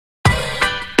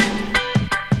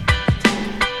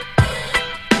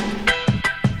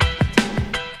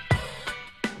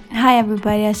Hi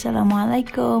everybody,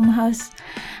 Assalamualaikum.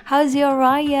 How's your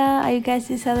Raya? Are you guys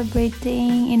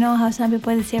celebrating? You know how some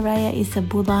people say Raya is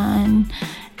sebulan,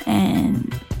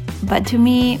 but to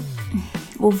me,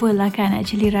 over lah kan.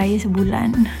 Actually, Raya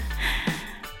sebulan.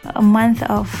 A month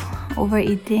of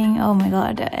overeating. Oh my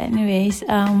god. Anyways,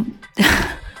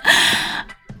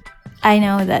 I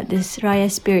know that this Raya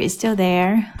spirit is still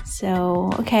there. So,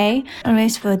 okay.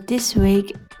 Anyways, for this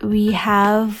week, we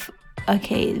have,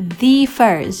 the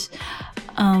first,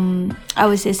 I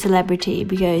would say celebrity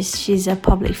because she's a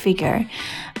public figure.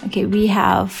 Okay, we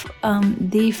have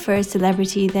the first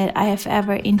celebrity that I have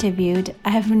ever interviewed. I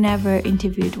have never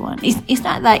interviewed one. It's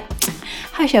not like,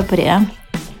 how should I put it?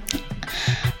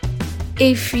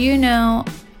 If you know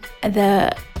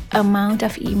the amount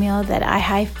of email that I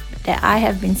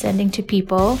have been sending to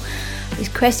people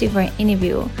requesting for an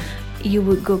interview, you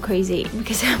would go crazy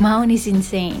because the amount is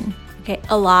insane. Okay,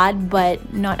 a lot, but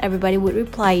not everybody would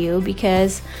reply you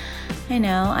because I'm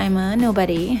a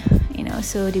nobody,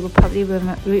 so they will probably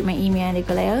read my email and they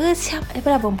go like, siapa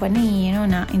lah perempuan ni,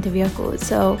 nak interview aku.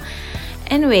 So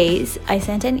anyways, I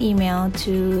sent an email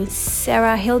to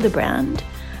Sarah Hildebrand.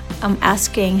 I'm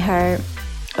asking her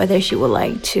whether she would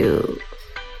like to,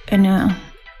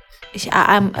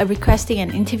 I'm requesting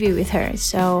an interview with her.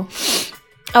 So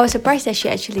I was surprised that she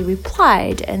actually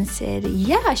replied and said,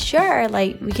 yeah, sure,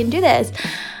 like we can do this.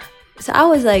 So I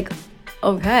was like,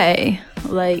 okay,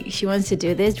 like she wants to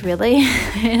do this, really?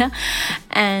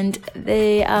 And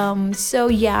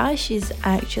she's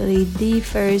actually the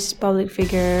first public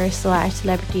figure /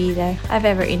 celebrity that I've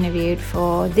ever interviewed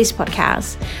for this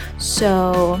podcast.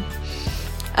 So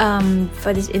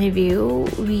for this interview,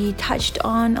 we touched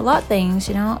on a lot of things,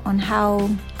 on how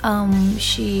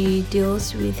she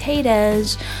deals with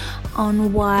haters,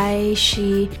 on why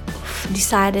she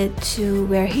decided to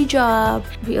wear hijab.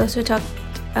 We also talked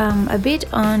a bit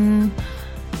on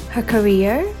her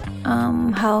career,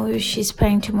 how she's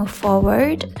planning to move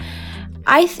forward.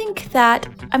 I think that,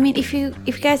 if you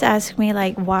guys ask me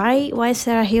like why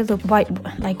Sarah Hildebrand,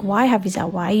 why Hafiza,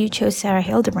 why you chose Sarah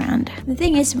Hildebrand, the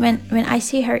thing is when I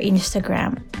see her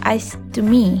Instagram, I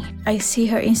see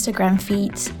her Instagram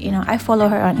feeds, I follow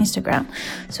her on Instagram,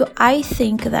 so I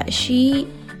think that she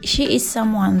is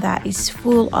someone that is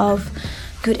full of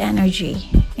good energy,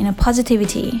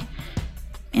 positivity.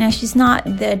 She's not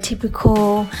the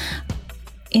typical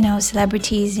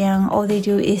celebrities yang all they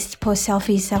do is post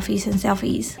selfies.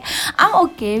 I'm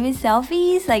okay with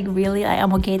selfies, like really, like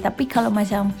I'm okay. Tapi kalau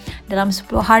macam dalam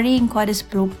 10 hari kau ada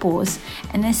 10 post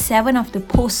and then 7 of the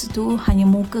posts tu hanya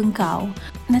muka kau,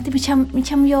 nanti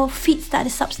macam your feed tak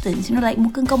ada substance, like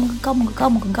muka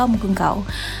kau.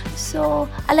 So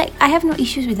I have no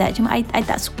issues with that. Cuma I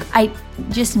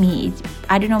just me.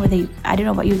 I don't know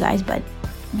about you guys, but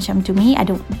macam to me I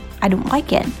don't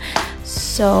like it.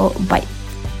 So but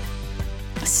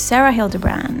Sarah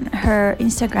Hildebrand, her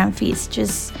Instagram feeds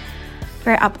just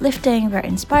very uplifting, very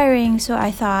inspiring. So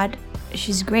I thought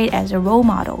she's great as a role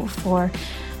model for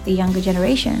the younger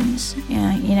generations,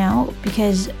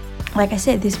 because like I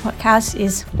said, this podcast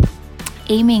is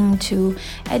aiming to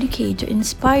educate, to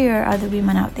inspire other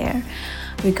women out there,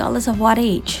 regardless of what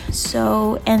age.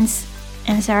 So, and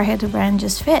Sarah Hildebrand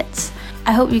just fits.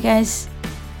 I hope you guys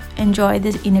enjoy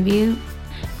this interview,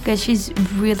 because she's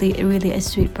really, really a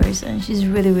sweet person. She's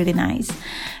really, really nice,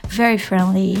 very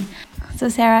friendly. So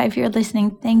Sarah, if you're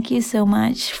listening, thank you so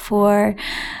much for,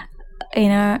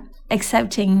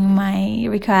 accepting my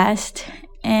request.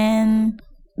 And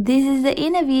this is the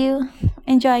interview.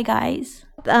 Enjoy, guys.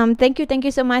 Thank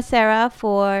you so much, Sarah,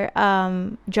 for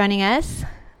joining us.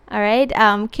 All right.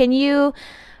 Can you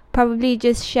probably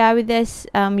just share with us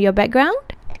your background?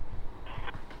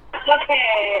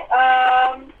 Okay.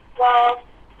 Well,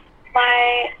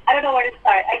 I don't know where to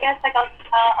start. I guess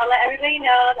I'll let everybody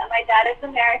know that my dad is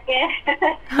American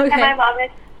and my mom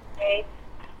is Chinese.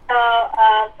 So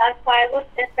that's why I look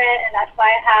different, and that's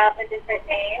why I have a different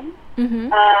name.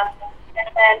 Mm-hmm. And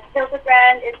then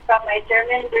Hildebrand is from my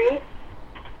German roots.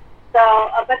 So,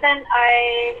 but then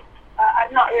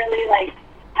I'm not really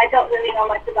I don't really know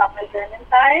much about my German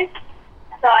side.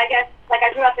 So I guess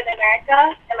I grew up in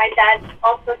America, and my dad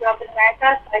also grew up in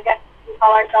America. So I guess we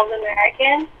call ourselves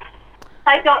American.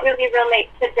 I don't really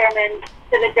relate to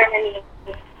the Germany.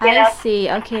 I see.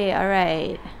 Okay, all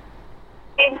right.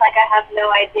 Seems like I have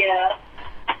no idea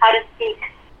how to speak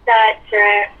Dutch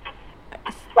or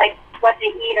like what they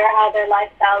eat or how their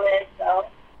lifestyle is. So.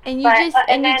 And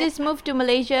you just moved to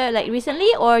Malaysia like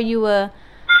recently, or you were?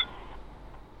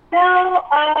 No,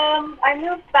 I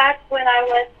moved back when I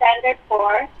was standard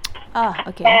 4. Ah,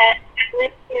 okay. And I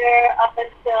lived here up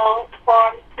until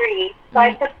Form 3. So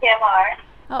I took CMR.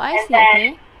 Oh, I and see.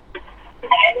 then Okay.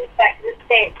 I moved back to the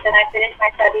States and I finished my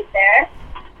studies there.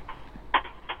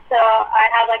 So I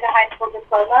have like a high school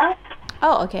diploma.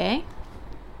 Oh, okay.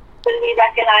 Would be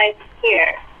recognized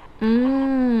here.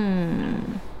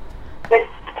 But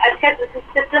because the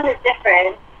system is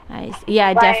different. I see. Yeah,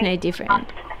 like, definitely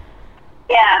different.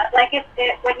 Yeah, like if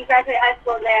when you graduate high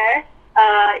school there,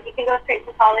 you can go straight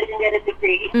to college and get a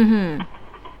degree. Mm-hmm.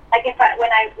 Like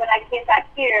when I came back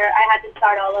here, I had to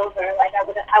start all over. Like I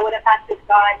would have had to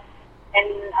gone and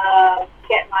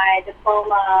get my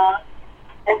diploma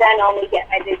and then only get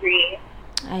my degree.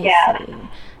 I see.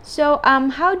 So,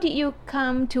 how did you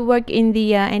come to work in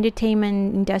the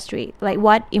entertainment industry? Like,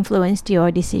 what influenced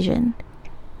your decision?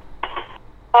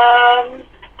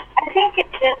 I think it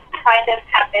just kind of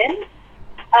happened.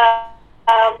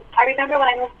 I remember when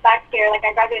I moved back here, like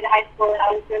I graduated high school and I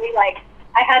was really like,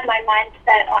 I had my mind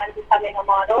set on becoming a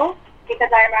model because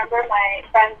I remember my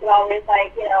friends would always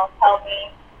like, tell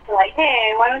me to like,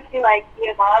 hey, why don't you like be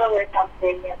a model or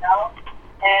something,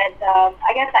 And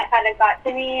I guess that kind of got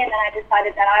to me, and then I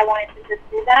decided that I wanted to just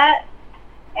do that.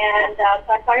 And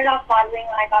so I started off modeling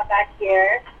when I got back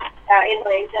here in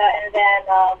Malaysia, and then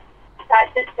that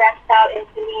just branched out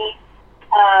into me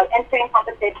entering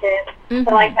competitions. Mm-hmm.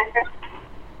 So like my first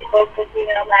was the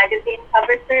female magazine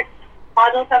cover search,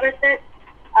 model cover search,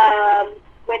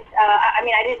 which I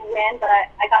mean I didn't win, but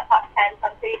I got top 10, so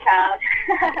I'm pretty proud.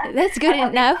 That's good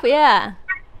enough, yeah.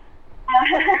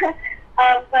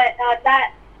 But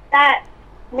that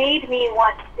made me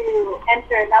want to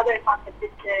enter another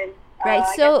competition. Right.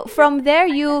 So from there,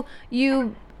 you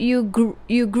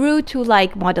grew to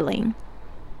like modeling.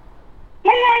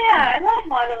 Yeah. I love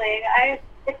modeling.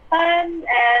 It's fun,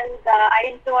 and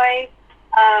I enjoy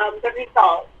the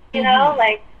results. You know,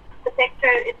 like the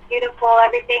picture is beautiful.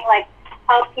 Everything, like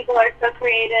how people are so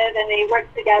creative and they work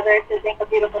together to make a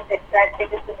beautiful picture. I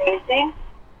think it's amazing.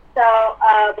 So.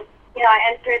 I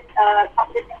entered a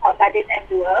competition called Gadis and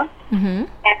Duo, and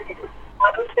it was a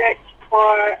model search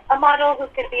for a model who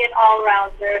could be an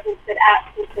all-rounder, who could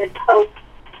act, who could host,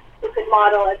 who could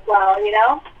model as well,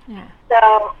 Yeah.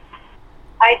 So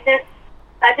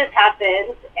that just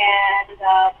happened, and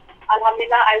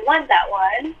alhamdulillah, I won that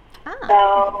one. Ah.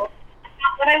 So that's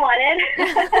not what I wanted.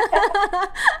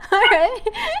 All right.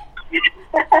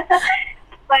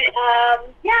 But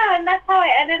and that's how I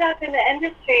ended up in the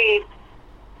industry.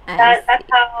 That's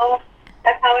how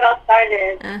it all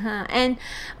started. And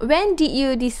when did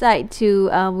you decide to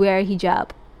wear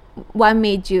hijab? What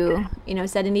made you,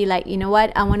 suddenly like, you know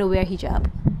what, I want to wear hijab?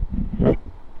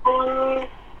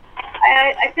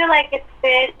 I feel like it's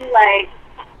been like,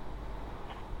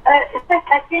 is my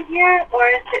second year or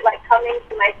is it like coming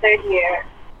to my third year?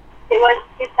 It was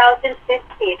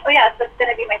 2015. Oh yeah, so it's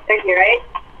gonna be my third year, right?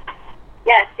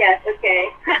 Yes, okay.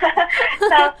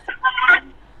 So.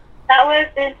 That was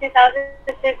in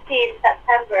 2015,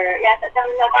 September. Yeah,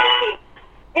 September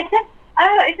 2015.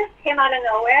 It just came out of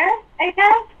nowhere, I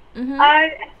guess. I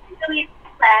didn't really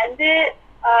planned it.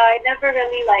 I never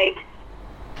really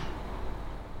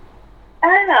I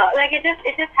don't know. Like it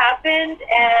just happened,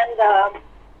 and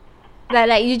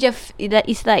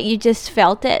it's like you just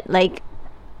felt it. Like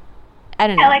I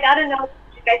don't know. Yeah, like I don't know.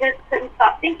 I just couldn't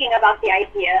stop thinking about the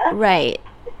idea. Right.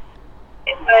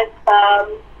 It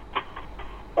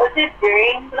was it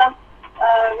during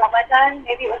Ramadan?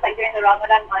 Maybe it was like during the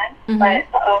Ramadan month. But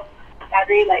not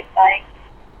really like dying.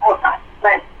 Oh gosh,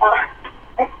 but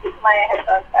I keep my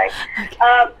headphones. Sorry. Okay.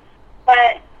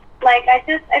 But like I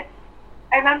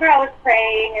remember I was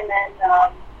praying, and then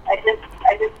I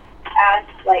just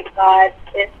asked like God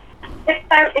if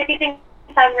you think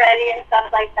I'm ready and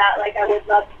stuff like that. Like I would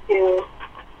love to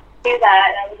do that,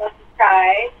 and I would love to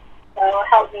try. So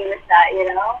help me with that,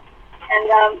 And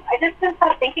I just couldn't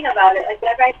stop thinking about it. Like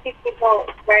whenever I see people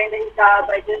wearing the hijab,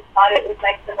 I just thought it was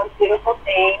like the most beautiful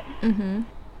thing. And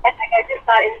like, I just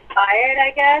got inspired,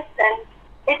 I guess. And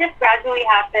it just gradually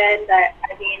happened.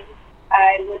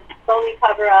 I would slowly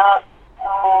cover up,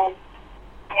 and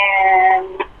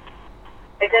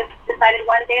I just decided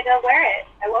one day to wear it.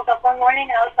 I woke up one morning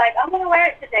and I was like, I'm gonna wear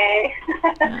it today.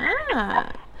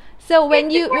 So when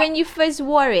you first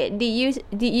wore it, did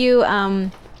you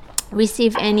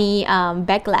receive any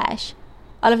backlash?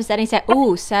 All of a sudden, say,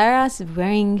 "Oh, Sarah's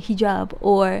wearing hijab,"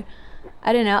 or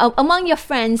I don't know, among your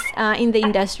friends in the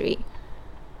industry.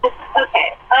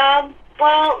 Okay.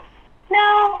 Well,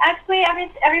 no. Actually,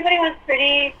 everybody was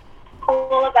pretty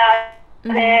cool about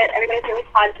it. Everybody was really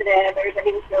positive.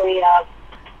 Everybody was really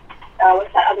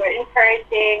what's that other word?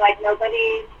 Encouraging. Like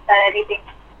nobody said anything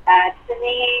bad to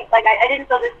me. Like I didn't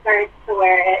feel discouraged to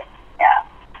wear it.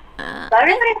 Yeah. So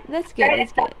everybody's that's good. very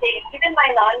accepting. Even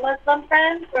my non-Muslim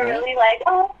friends were really like,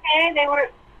 oh, okay. They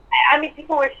were, I mean,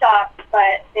 people were shocked,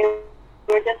 but they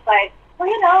were just like, well,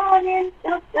 you know, I mean, it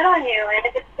looks good on you, and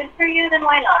if it's good for you, then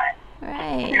why not?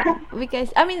 Right.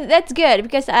 Because, I mean, that's good,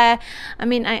 because I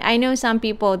know some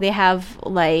people, they have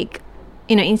like,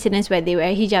 you know, incidents where they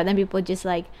wear hijab, then people just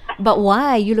like, but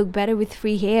why? You look better with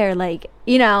free hair. Like,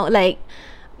 you know, like,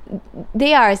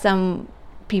 there are some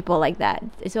people like that.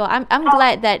 So I'm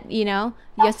glad that, you know,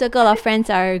 your circle of friends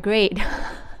are great.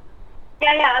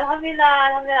 Yeah,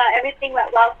 alhamdulillah, everything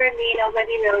went well for me.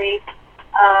 Nobody really,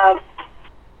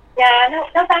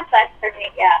 no backlash for me,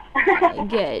 yeah.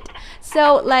 Good.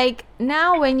 So, like,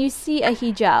 now when you see a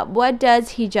hijab, what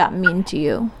does hijab mean to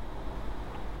you?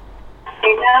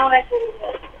 Okay, now I can,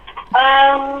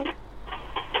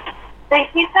 the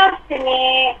hijab to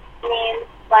me means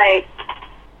like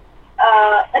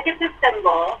it's a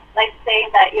symbol, like saying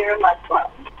that you're a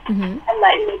Muslim, and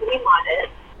that you need to be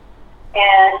modest.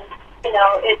 And, you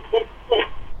know, it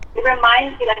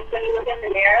reminds you, like, when you look in the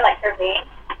mirror, like for me,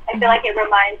 I feel like it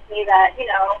reminds me that, you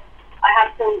know, I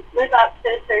have to live up to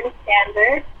a certain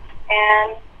standard,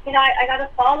 and, you know, I got to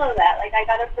follow that. Like, I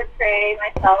got to portray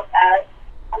myself as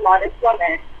a modest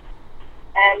woman.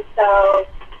 And so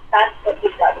that's what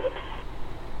hijab is.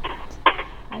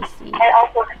 I see. And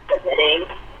also submitting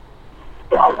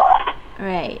to Allah.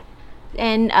 Right.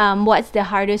 And what's the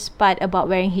hardest part about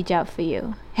wearing hijab for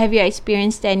you? Have you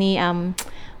experienced any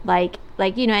like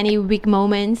you know, any weak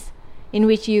moments in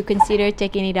which you consider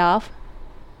taking it off?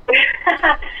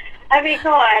 I mean,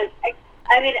 come on.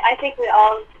 I think we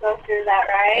all go through that,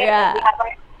 right? Yeah. We have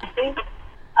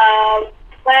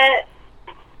but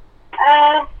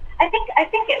I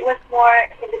think it was more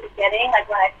in the beginning, like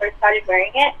when I first started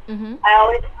wearing it. I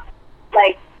always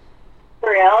like,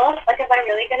 for real, like, if I'm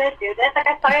really gonna do this, like,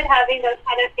 I started having those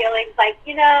kind of feelings, like,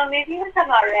 you know, maybe I'm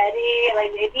not ready,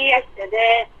 like, maybe I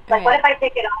shouldn't, like, what if I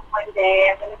take it off one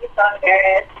day? I'm gonna be so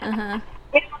embarrassed.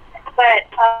 You know, but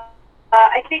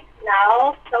I think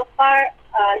now, so far,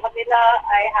 alhamdulillah,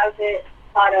 I haven't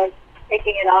thought of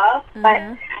taking it off, but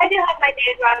I do have my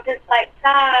days where I'm just like,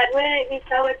 God, wouldn't it be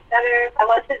so much better if I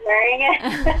wasn't wearing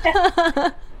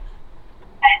it?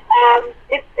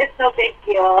 It's no big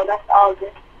deal. That's all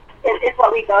just, it's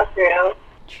what we go through.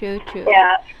 True.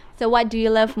 Yeah. So what do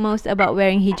you love most about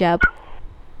wearing hijab?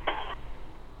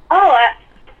 Oh,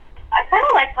 I kind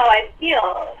of like how I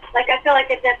feel. Like, I feel like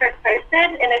a different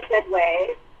person in a good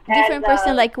way. Different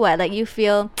person, like what? Like, you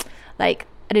feel like,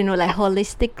 I don't know, like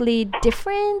holistically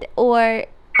different, or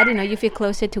I don't know, you feel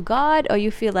closer to God, or you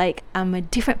feel like I'm a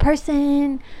different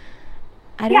person?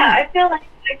 I don't know. I feel like,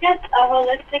 I guess,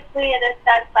 holistically, in a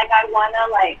sense, like, I want to,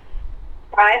 like,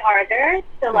 try harder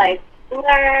to, like,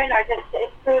 learn or just to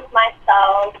improve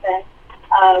myself. And,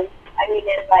 I mean,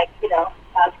 in, like, you know,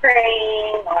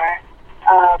 praying or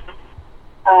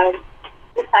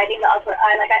reciting the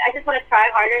Al-Quran. Like, I just want to try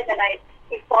harder than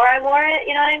before I wore it,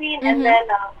 you know what I mean? And then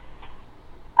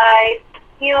I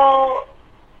feel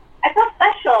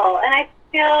special, and I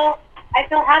feel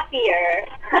happier.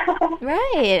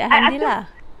 Right, alhamdulillah.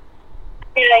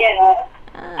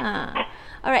 Yeah.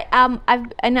 All right.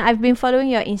 I've been following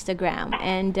your Instagram,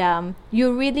 and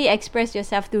you really express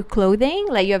yourself through clothing.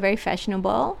 Like, you're very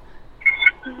fashionable.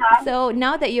 So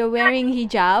now that you're wearing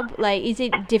hijab, like, is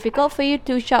it difficult for you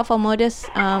to shop for modest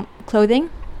clothing?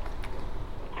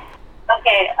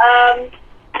 Okay.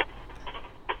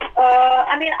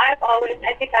 I mean,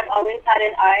 I think I've always had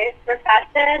an eye for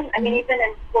fashion. I mean, even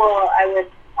in school, I would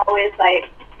always, like,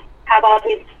 have all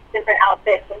these different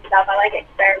outfits and stuff. I like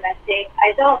experimenting.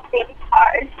 I don't think it's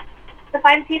hard to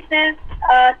find pieces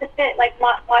to fit, like,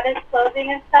 modest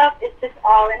clothing and stuff. It's just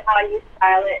all in how you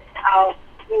style it, how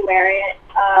you wear it.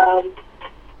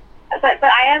 But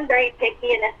I am very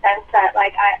picky in a sense that,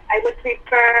 like, I would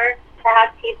prefer to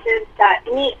have pieces that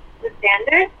meet the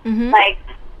standards, like,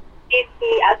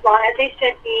 as long as they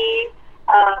should be,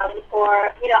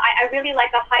 or, you know, I really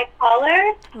like a high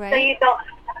collar, so you don't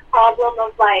have a problem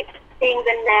of, like, seeing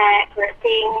the neck or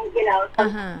seeing, you know,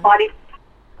 some body.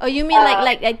 Oh, you mean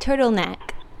like turtleneck?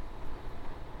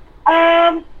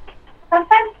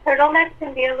 Sometimes turtlenecks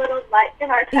can be a little much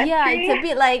in our country. Yeah, it's a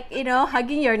bit like, you know,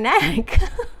 hugging your neck.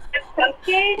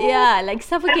 Suffocating. Yeah, like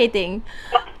suffocating.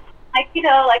 Like, you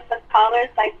know, like the collars,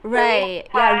 like, right.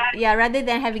 Yeah, rather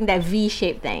than having that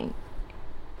V-shaped thing.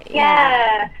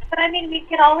 Yeah. But I mean, we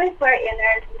can always wear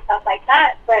inners and stuff like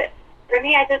that, but for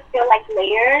me, I just feel like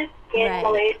layers in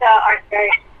Malaysia aren't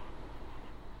very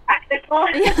practical.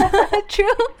 Yeah,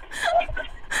 true.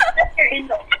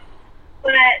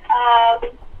 But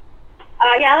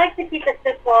I like to keep it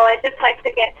simple. I just like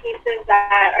to get pieces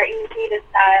that are easy to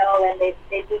style and they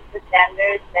meet the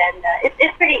standards. And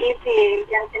it's pretty easy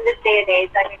in this day and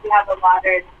age. I mean, we have a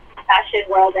modern fashion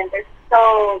world, and there's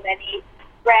so many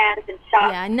brands and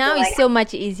shops. Yeah, now it's so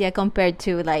much easier compared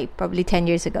to like probably 10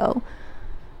 years ago.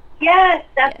 Yes,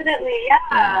 definitely.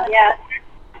 Yeah.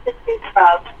 Just choose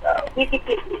from. So easy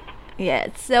peasy. Yeah.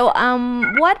 So,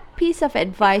 what piece of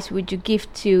advice would you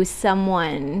give to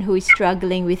someone who is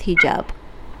struggling with hijab?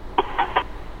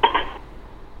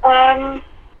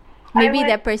 Maybe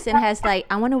that person has like,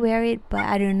 I want to wear it, but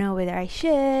I don't know whether I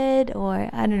should, or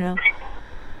I don't know.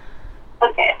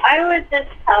 Okay, I would just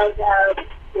tell them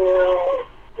to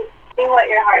see what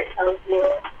your heart tells you.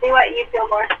 See what you feel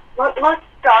most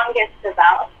strongest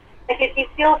about. Like if you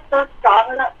feel so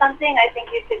strong about something, I think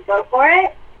you should go for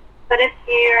it. But if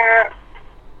you're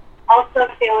also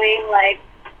feeling like,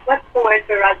 what's the word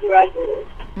for ragu-ragu?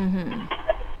 Mm-hmm.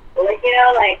 Like,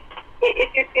 like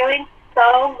if you're feeling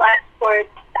so much towards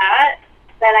that,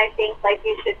 then I think like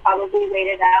you should probably wait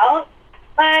it out.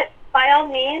 But by all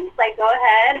means, like go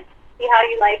ahead, see how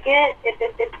you like it. If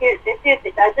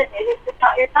it doesn't, maybe it's just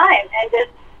not your time. And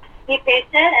just be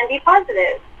patient and be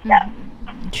positive. Yeah.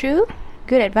 True.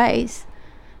 Good advice.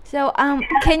 So,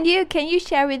 can you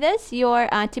share with us your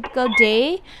typical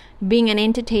day being an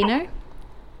entertainer?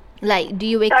 Like, do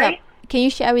you wake up? Can you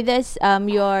share with us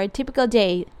your typical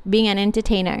day being an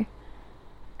entertainer?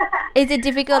 Is it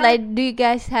difficult? Like, do you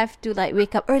guys have to like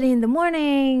wake up early in the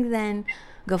morning, then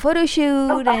go photo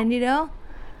shoot, and Yes.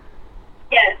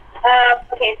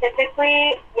 Okay.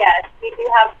 Typically, yes, we do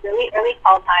have really early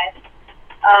call times.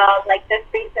 Like just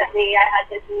recently, I had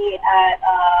to be at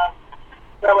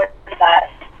where was that?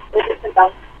 Was it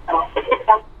Sagabo? No, was it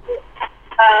Sagabo?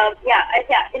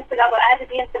 In Sagabo. I had to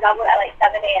be in Sagabo at like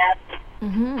 7 a.m.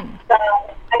 Mm-hmm. So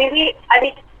I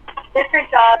mean, different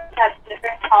jobs have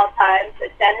different call times, but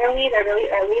generally they're really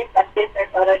early, especially if they're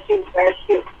photo shoots or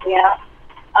shoots.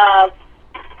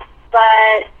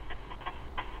 But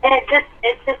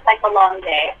it's just like a long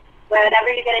day. Whenever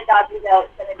you get a job, you know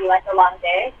it's going to be like a long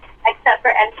day. Except for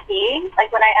emceeing.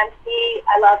 Like when I MC,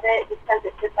 I love it because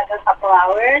it's just like a couple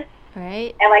hours.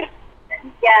 Right. And like,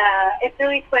 yeah, it's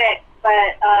really quick,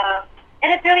 but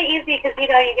and it's really easy because you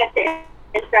get to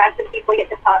interact with people, you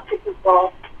get to talk to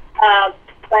people.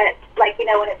 But like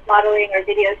when it's modeling or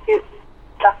video shoots and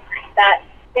stuff like that,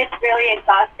 it's really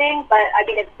exhausting. But I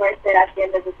mean, it's worth it at the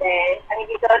end of the day. I mean,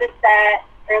 you go to set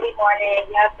early morning,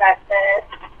 you have breakfast,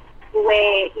 you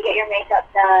wait, you get your makeup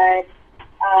done.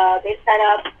 They set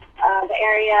up the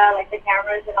area, like the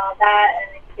cameras and all that,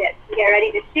 and you get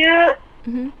ready to shoot.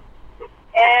 Mm-hmm.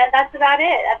 And that's about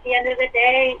it. At the end of the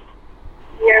day,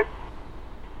 you're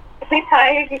pretty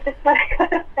tired. You just want to go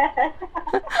to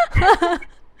bed.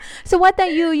 So what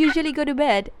time you usually go to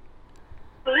bed?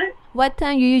 What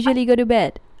time you usually go to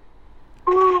bed?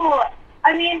 Ooh,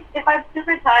 I mean, if I'm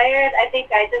super tired, I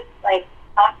think I just like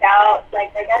knock out.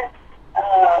 Like I guess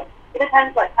it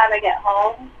depends what time I get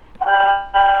home.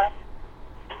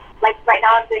 Like right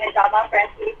now I'm doing a drama for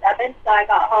NC7, so I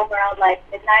got home around like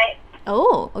midnight.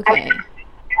 Oh, okay.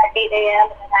 At 8 a.m.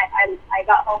 and then I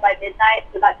got home by midnight,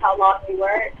 so that's how long we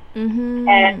worked. Mm-hmm.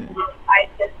 And I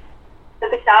just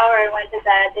took a shower and went to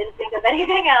bed, didn't think of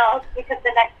anything else, because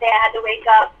the next day I had to wake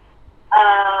up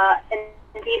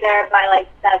and be there by like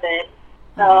 7.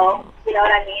 So, you know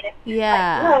what I mean?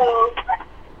 Yeah. Like,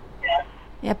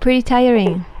 yeah, pretty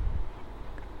tiring.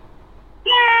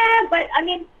 Yeah, but I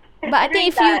mean, but I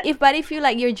think if you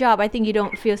like your job, I think you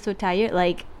don't feel so tired.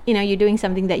 Like you're doing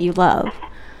something that you love.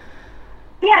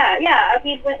 Yeah. I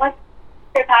mean, once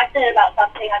you're passionate about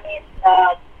something, I mean,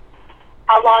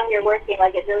 how long you're working,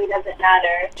 like it really doesn't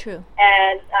matter. True.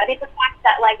 And I mean, the fact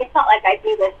that like it's not like I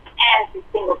do this every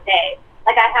single day.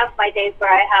 Like I have my days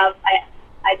where I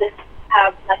just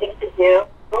have nothing to do,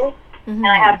 and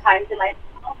I have time to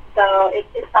myself. So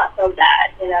it's not so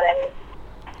bad. You know what I mean?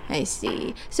 I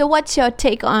see. So what's your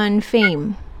take on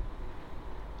fame?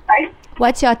 Sorry?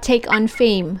 What's your take on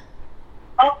fame?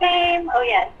 Oh, fame? Oh,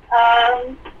 yes.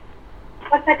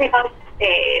 What's my take on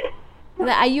fame?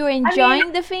 Are you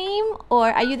enjoying the fame?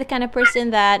 Or are you the kind of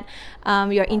person that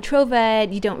you're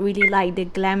introvert, you don't really like the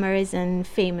glamorous and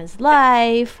famous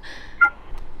life?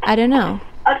 I don't know.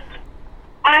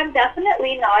 I'm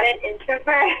definitely not an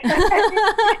introvert.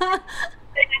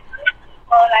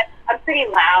 Well, I'm pretty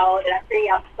loud and I'm pretty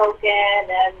outspoken,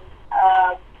 and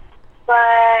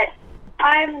but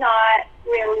I'm not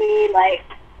really like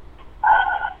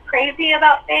crazy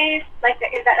about fame. Like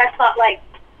that's not like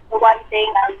the one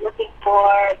thing I'm looking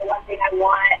for, the one thing I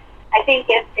want. I think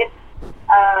it's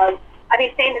I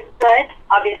mean, fame is good,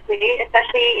 obviously,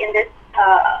 especially in this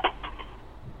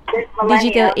this digital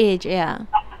millennium, age, yeah.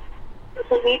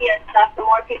 social media and stuff, the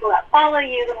more people that follow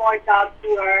you, the more jobs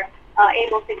you are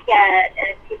able to get,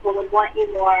 and people would want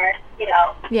you more,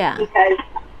 Yeah. because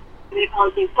they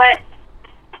called you. But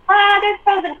there's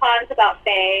pros and cons about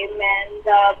fame, and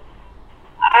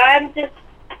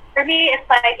for me, it's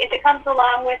like if it comes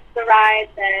along with the ride,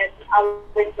 then I'll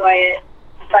enjoy it.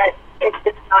 But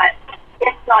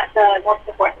it's not the most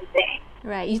important thing.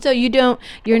 Right. So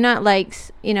you're not like,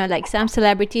 like some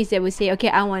celebrities that would say, okay,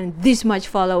 I want this much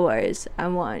followers. I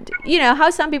want, how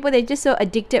some people, they're just so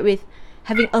addicted with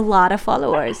having a lot of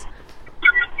followers.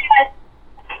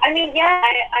 I mean, yeah,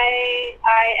 I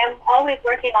am always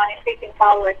working on increasing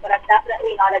followers, but I'm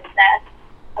definitely not obsessed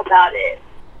about it.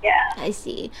 Yeah. I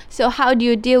see. So how do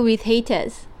you deal with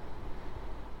haters?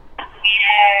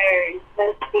 Haters,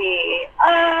 let's see.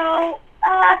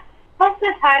 Most of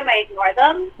the time I ignore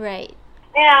them. Right.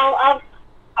 Yeah, I'll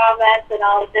comment and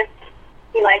I'll just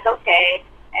be like, okay,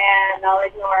 and I'll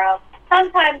ignore them.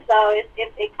 Sometimes, though,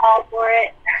 if they call for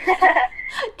it,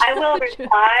 I will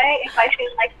reply. If I feel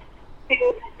like it's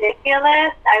too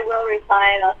ridiculous, I will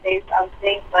reply and I'll say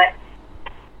something, but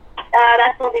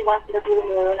that's only once in a blue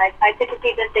moon. I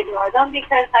typically just ignore them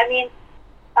because,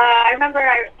 I remember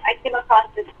I came across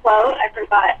this quote. I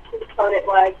forgot whose quote it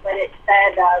was, but it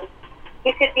said,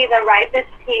 you could be the ripest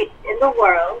peach in the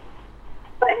world,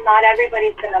 but not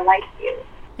everybody's going to like you.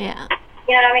 Yeah.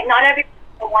 You know what I mean? Not everybody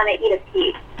will want to eat a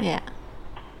peach. Yeah.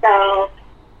 So,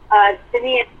 to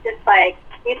me, it's just like,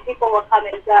 these people will come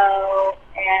and go,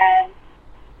 and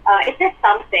it's just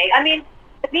something. I mean,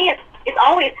 to me, it's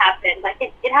always happened. Like,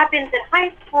 it happens in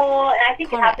high school, and I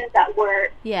think Correct. It happens at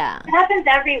work. Yeah. It happens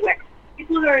everywhere.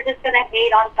 People who are just going to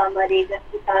hate on somebody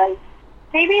just because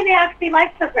maybe they actually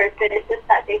like the person. It's just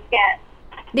that they can't.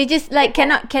 They just like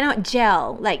cannot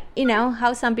gel. Like,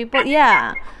 how some people,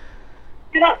 yeah.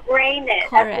 You don't brain it,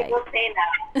 Correct. as people say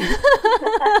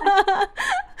now.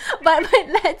 but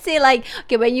let's say, like,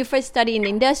 okay, when you first study in the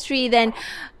industry, then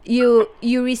you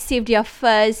received your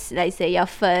first, let's say, your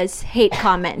first hate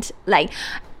comment. Like,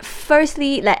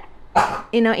 firstly, like,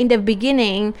 in the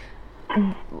beginning,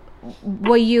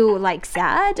 were you like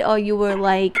sad, or you were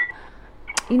like,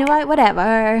 what,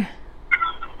 whatever?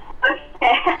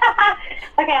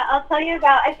 Okay, I'll tell you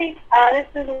about, I think this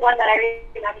is one that I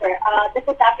remember. This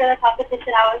was after the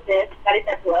competition I was in,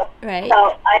 Right.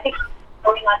 So I think it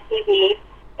was going on TV,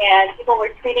 and people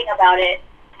were tweeting about it.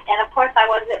 And of course I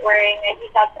wasn't wearing a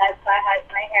hijab then, so I had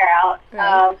my hair out.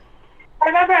 Right. I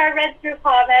remember I read through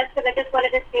comments because I just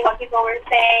wanted to see what people were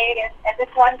saying. And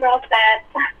this one girl said,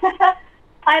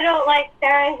 I don't like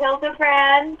Sarah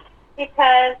Hildebrand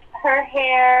because her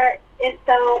hair is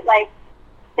so, like,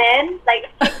 thin. Like,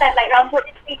 she said, like, rambut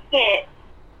sedikit.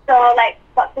 So, like,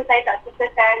 waktu saya tak suka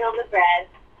Sarah Hildebrand.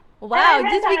 Wow,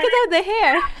 just because of the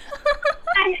hair.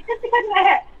 Just because of my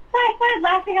hair. So I started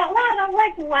laughing out loud. I'm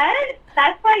like, what?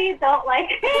 That's why you don't like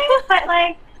me? But,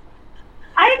 like,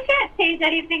 I can't change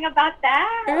anything about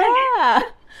that. Yeah.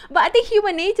 But I think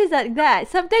human nature is like that.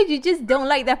 Sometimes you just don't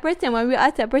like that person. When we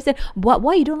ask that person,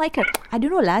 why you don't like her? I don't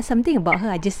know lah. Something about her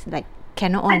I just like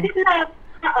cannot on. I just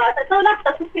tak tahu lah,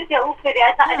 tak suka dia muka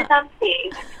dia, tak ada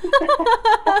something.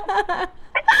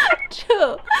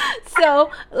 True. So,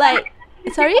 like,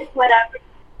 sorry? Whatever.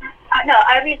 No,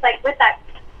 I mean, like, with that,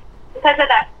 because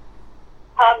of that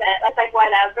comment, I was like,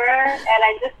 whatever, and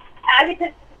I think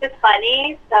it's just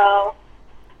funny, so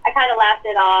I kind of laughed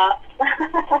it off.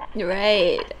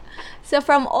 Right. So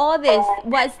from all this,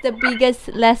 what's the biggest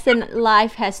lesson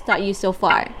life has taught you so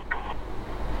far?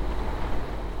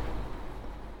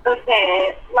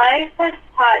 Okay, life has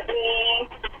taught me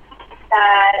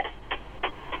that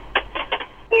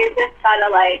you just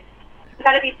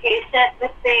gotta be patient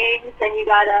with things, and you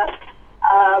gotta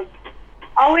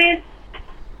always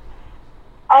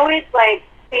like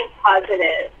think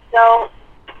positive.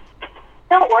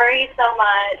 Don't worry so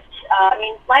much. I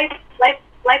mean, life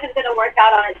is gonna work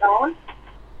out on its own.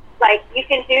 Like, you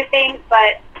can do things,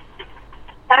 but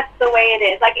that's the way it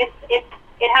is. Like,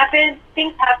 it happens.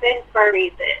 Things happen for a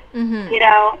reason. Mm-hmm. You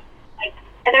know, like,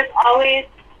 and there's always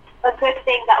a good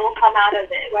thing that will come out of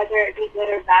it, whether it be good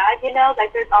or bad. You know,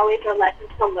 like, there's always a lesson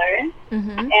to learn.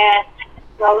 Mm-hmm. And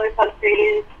roller coaster,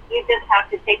 you just have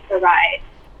to take the ride.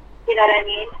 You know what I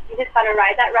mean? You just gotta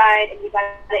ride that ride, and you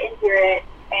gotta endure it,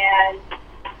 and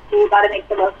you gotta make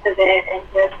the most of it, and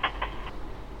just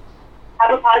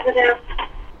have a positive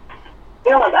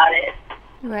feel about it.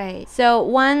 Right. So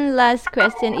one last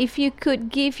question: if you could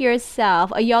give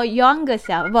yourself, or your younger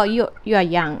self, well, you are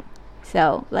young,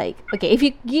 so like, okay, if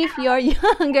you give your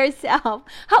younger self,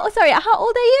 how old are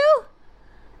you?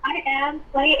 I am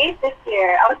 28 this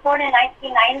year. I was born in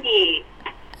 1990.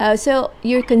 So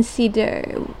you're consider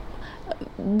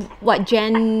what,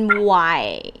 Gen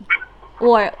Y,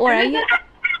 or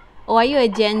are you a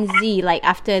Gen Z, like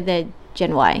after the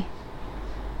Gen Y?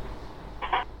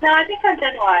 No, I think I'm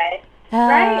Gen Y.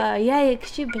 Right? Yeah, it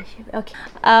should be. Okay.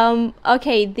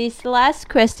 Okay. This last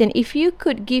question: if you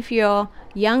could give your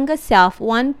younger self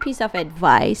one piece of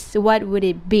advice, what would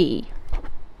it be?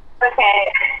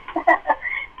 Okay.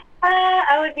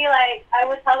 I would be like, I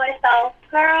would tell myself,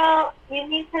 girl, you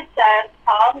need to just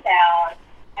calm down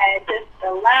and just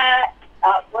relax.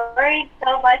 Stop worrying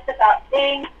so much about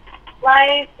things.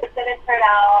 Life is going to turn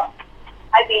out,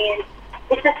 I mean,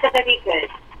 it's just going to be good.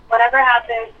 Whatever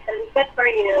happens, it's going to be good for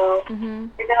you. Mm-hmm.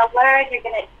 You're going to learn, you're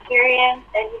going to experience,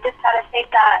 and you just got to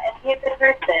take that and be a good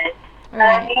person. You know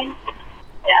what I mean?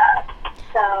 Yeah.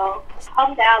 So,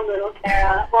 calm down, little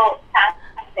Sarah. Well, past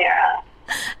Sarah.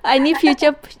 Any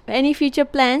future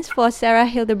plans for Sarah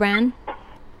Hildebrand?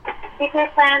 Future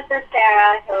plans for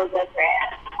Sarah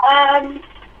Hildebrand.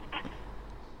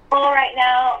 Well, right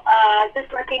now,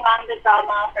 just working on the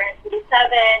drama for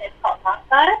NCT7. It's called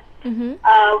Masa. Mm-hmm.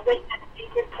 Which I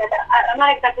think is gonna, I'm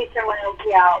not exactly sure when it'll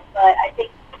be out, but I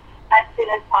think as soon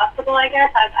as possible, I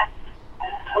guess. I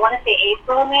want to say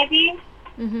April, maybe.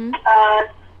 Mm-hmm.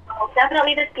 So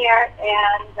definitely this year,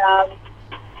 and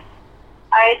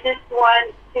I just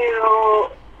want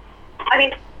to, I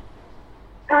mean,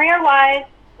 career-wise,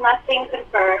 nothing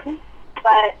confirmed,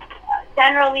 but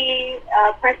generally,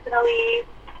 personally,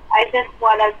 I just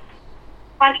want to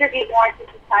contribute more to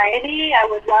society. I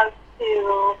would love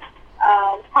to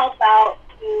help out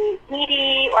the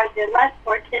needy or the less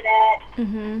fortunate.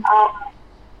 Mm-hmm.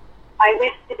 I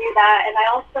wish to do that, and I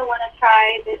also want to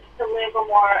try to live a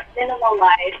more minimal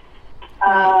life.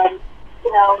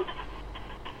 You know,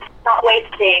 not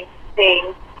wasting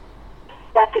things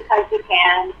just because you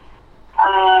can,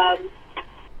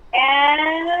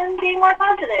 and being more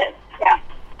positive. Yeah.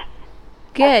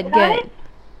 Good.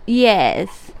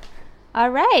 Yes. All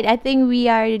right. I think we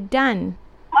are done.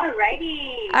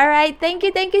 Alrighty. All right. Thank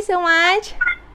you so much.